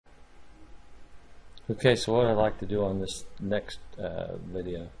Okay, so what I'd like to do on this next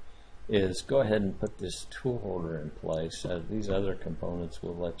video is go ahead and put this tool holder in place. These other components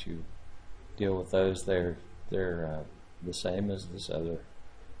will let you deal with those. They're the same as this other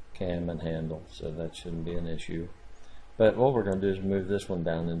cam and handle, so that shouldn't be an issue. But what we're going to do is move this one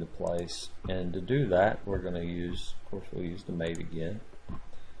down into place, and to do that we're going to use, of course we'll use the mate again,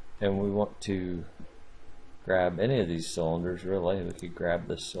 and we want to grab any of these cylinders. Really, we could grab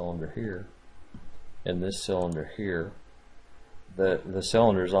this cylinder here and this cylinder here. The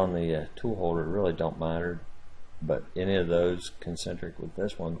cylinders on the tool holder really don't matter, but any of those concentric with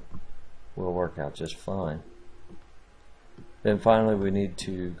this one will work out just fine. Then finally we need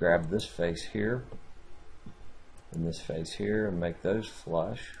to grab this face here and this face here and make those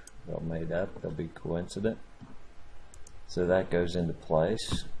flush. They'll mate up, they'll be coincident. So that goes into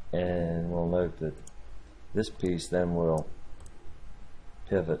place, and we'll note that this piece then will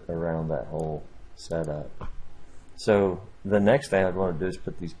pivot around that whole setup. So the next thing I'm going to do is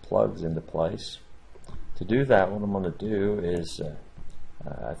put these plugs into place. To do that, what I'm going to do is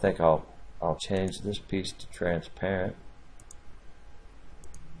I think I'll change this piece to transparent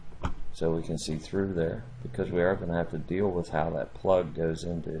so we can see through there, because we are going to have to deal with how that plug goes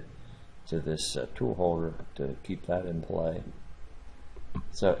into this tool holder to keep that in play.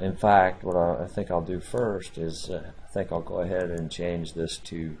 So in fact, what I think I'll do first is I think I'll go ahead and change this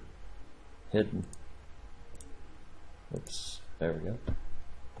to hidden. Oops, there we go.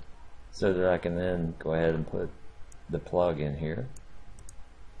 So that I can then go ahead and put the plug in here.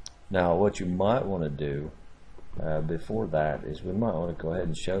 Now what you might want to do before that is we might want to go ahead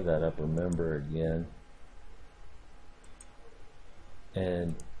and show that upper member again,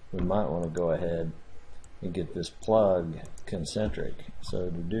 and we might want to go ahead and get this plug concentric. So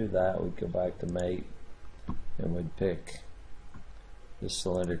to do that, we'd go back to mate and we'd pick this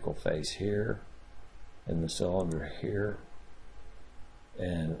cylindrical face here and the cylinder here,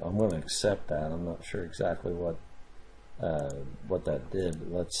 and I'm going to accept that. I'm not sure exactly what that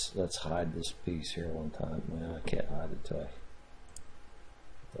did, but let's hide this piece here one time. Well, I can't hide it till I get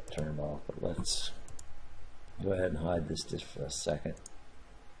that turned off, but let's go ahead and hide this just for a second.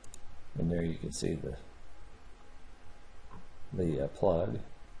 And there you can see the plug.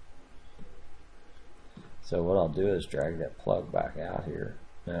 So what I'll do is drag that plug back out here.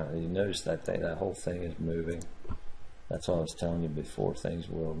 Now you notice that that whole thing is moving. That's what I was telling you before, things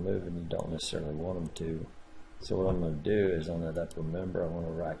will move and you don't necessarily want them to. So what I'm going to do is on that upper member, I want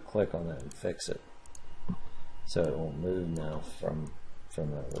to right click on that and fix it so it won't move now from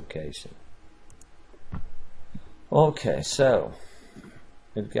that location. Okay, so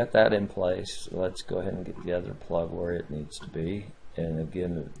we've got that in place. Let's go ahead and get the other plug where it needs to be. And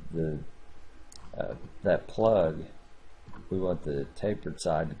again, that plug, we want the tapered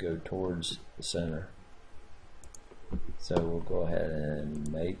side to go towards the center. So we'll go ahead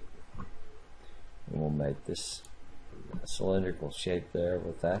and mate. And we'll make this cylindrical shape there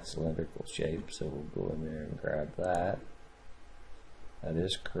with that cylindrical shape. So we'll go in there and grab that. That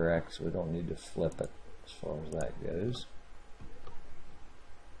is correct, so we don't need to flip it as far as that goes.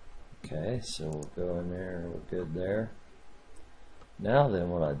 Okay, so we'll go in there and we're good there. Now then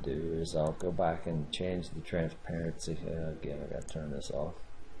what I do is I'll go back and change the transparency. Again, I got to turn this off.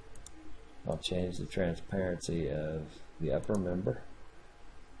 I'll change the transparency of the upper member.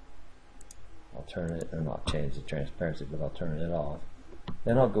 I'll turn it, or not change the transparency, but I'll turn it off.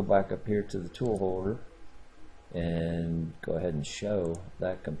 Then I'll go back up here to the tool holder and go ahead and show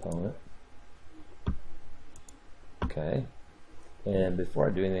that component. Okay. And before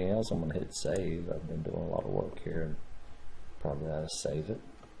I do anything else, I'm going to hit save. I've been doing a lot of work here and probably ought to save it.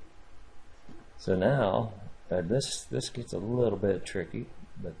 So now this gets a little bit tricky,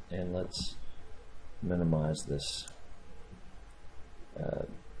 and let's minimize this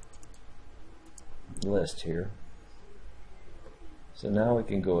list here. So now we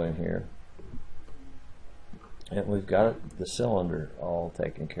can go in here and we've got the cylinder all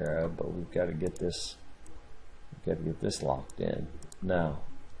taken care of, but we've got to get this locked in. Now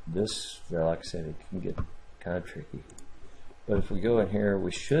this, like I said, it can get kind of tricky, but if we go in here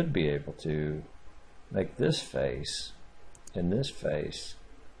we should be able to make this face and this face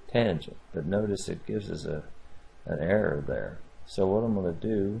tangent, but notice it gives us an error there. So what I'm going to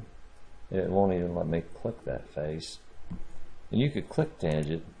do, it won't even let me click that face, and you could click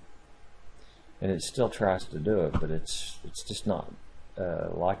tangent and it still tries to do it, but it's just not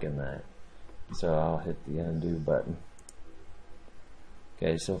liking that. So I'll hit the undo button.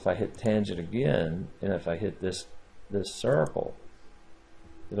 Okay, so if I hit tangent again, and if I hit this circle,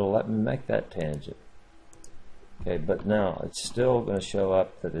 it'll let me make that tangent. Okay, but now it's still going to show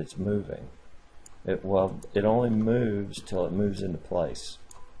up that it's moving. Well, it only moves till it moves into place,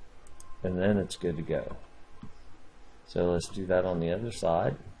 and then it's good to go. So let's do that on the other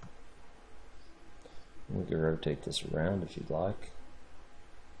side. We can rotate this around if you'd like.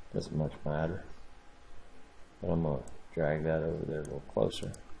 Doesn't much matter. But I'm going to drag that over there a little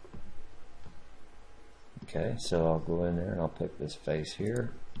closer. Okay, so I'll go in there and I'll pick this face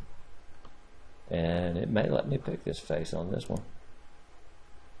here. And it may let me pick this face on this one.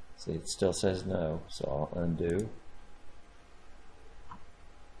 See, it still says no, so I'll undo.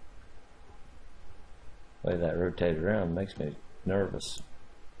 The way that rotated around makes me nervous.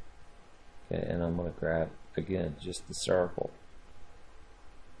 Okay, and I'm going to grab, again, just the circle.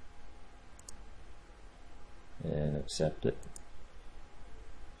 And accept it.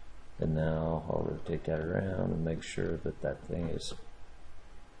 And now I'll rotate that around and make sure that that thing is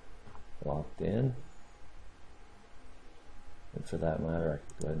locked in. And for that matter, I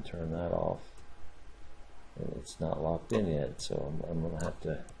can go ahead and turn that off. And it's not locked in yet, so I'm going to have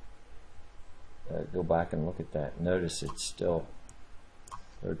to go back and look at that. Notice it still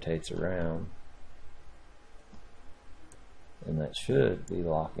rotates around. And that should be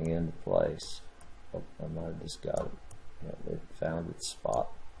locking into place. Oh, I might have just got it. Yeah, it found its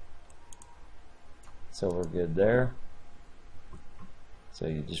spot. So we're good there. So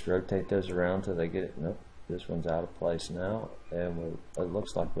you just rotate those around till they get it. Nope, this one's out of place now, and it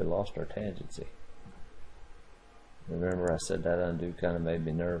looks like we lost our tangency. Remember I said that undo kind of made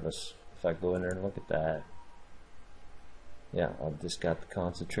me nervous. If I go in there and look at that, yeah, I've just got the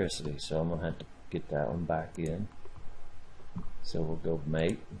concentricity, so I'm going to have to get that one back in. So we'll go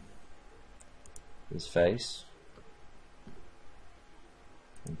mate his face.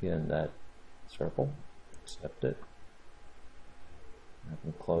 Again, that circle, accept it. I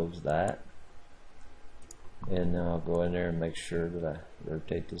can close that. And now I'll go in there and make sure that I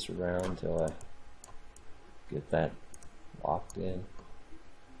rotate this around until I get that locked in.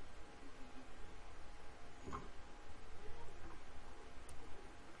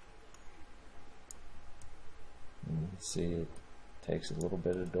 And see, it takes a little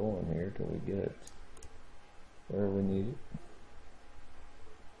bit of doing here till we get it where we need it.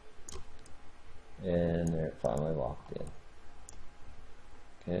 And there, it finally locked in.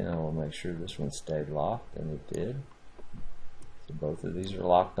 Okay, now we'll make sure this one stayed locked, and it did. So both of these are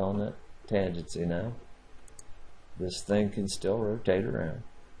locked on that tangency now. This thing can still rotate around.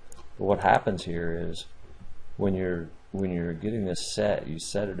 But what happens here is when you're getting this set, you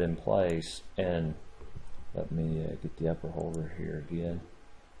set it in place, and let me get the upper holder here again.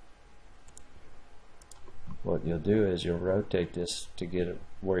 What you'll do is you'll rotate this to get it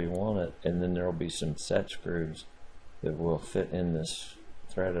where you want it, and then there will be some set screws that will fit in this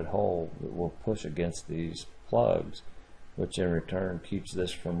threaded hole that will push against these plugs, which in return keeps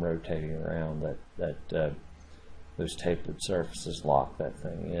this from rotating around. Those tapered surfaces lock that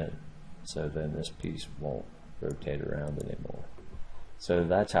thing in, so then this piece won't rotate around anymore. So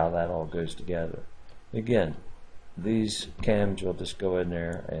that's how that all goes together. Again, these cams, you'll just go in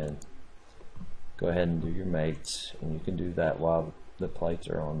there and go ahead and do your mates, and you can do that while the plates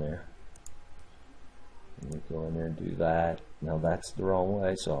are on there. And you go in there and do that. Now that's the wrong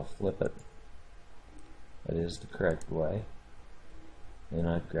way, so I'll flip it. That is the correct way. And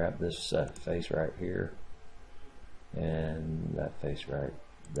I grab this face right here, and that face right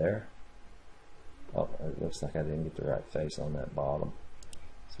there. Oh, it looks like I didn't get the right face on that bottom.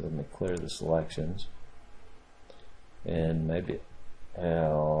 So let me clear the selections. And maybe,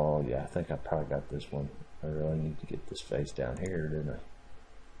 oh yeah, I think I probably got this one. I really need to get this face down here, didn't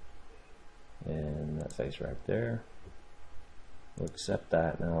I? And that face right there. We'll accept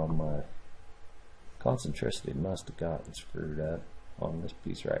that. Now my concentricity must have gotten screwed up on this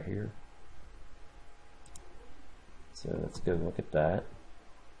piece right here. So let's go look at that.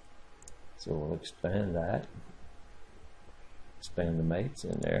 So we'll expand that. Expand the mates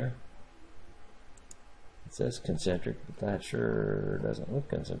in there. It says concentric, but that sure doesn't look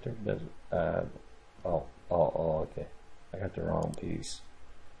concentric, does it? Oh, okay. I got the wrong piece.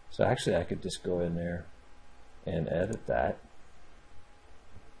 So actually I could just go in there and edit that.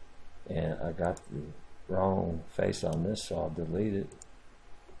 And I got the wrong face on this, so I'll delete it.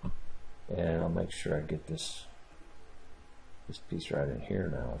 And I'll make sure I get this piece right in here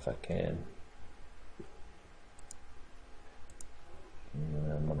now if I can.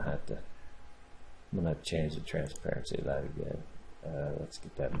 And I'm gonna have to change the transparency of that again. Let's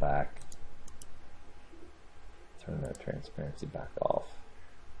get that back. Turn that transparency back off.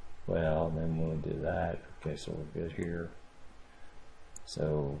 Well, then we'll do that. Okay, so we're good here.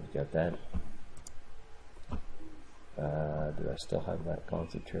 So we got that. Do I still have that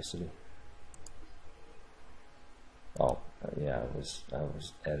concentricity? Oh, yeah, I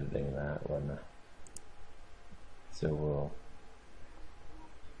was editing that, wasn't I? So we'll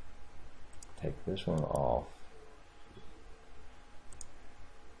take this one off.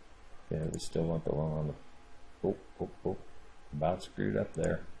 Yeah, we still want the one on the, about screwed up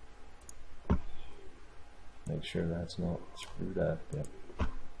there. Make sure that's not screwed up. Yep.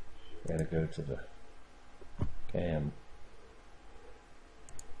 Gotta go to the cam.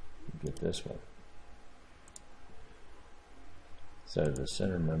 Get this one. So the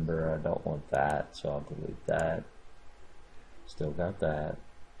center member, I don't want that, so I'll delete that. Still got that.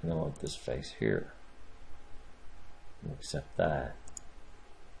 And I want this face here. Accept that.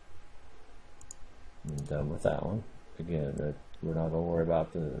 I'm done with that one. Again, we're not going to worry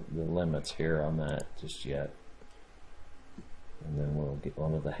about the limits here on that just yet. And then we'll get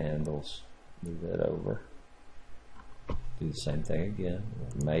one of the handles, move that over. Do the same thing again.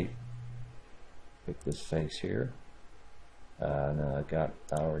 Mate. Pick this face here. No,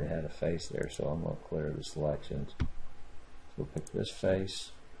 I already had a face there, so I'm going to clear the selections. So we'll pick this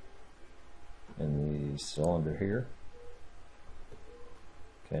face and the cylinder here.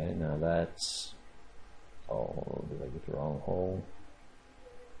 Okay, now that's, oh, did I get the wrong hole?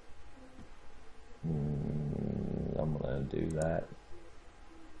 I'm going to undo that.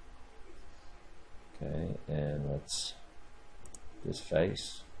 Okay, and let's, this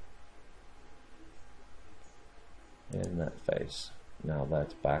face and that face. Now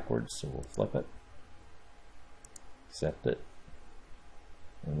that's backwards, so we'll flip it, accept it,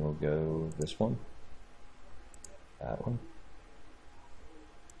 and we'll go this one, that one,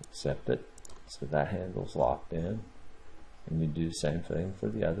 accept it, so that handle's locked in, and you do the same thing for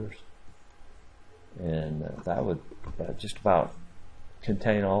the others. And that would just about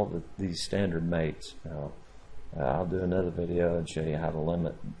contain all these standard mates. Now, I'll do another video and show you how to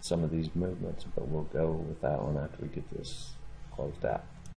limit some of these movements, but we'll go with that one after we get this closed out.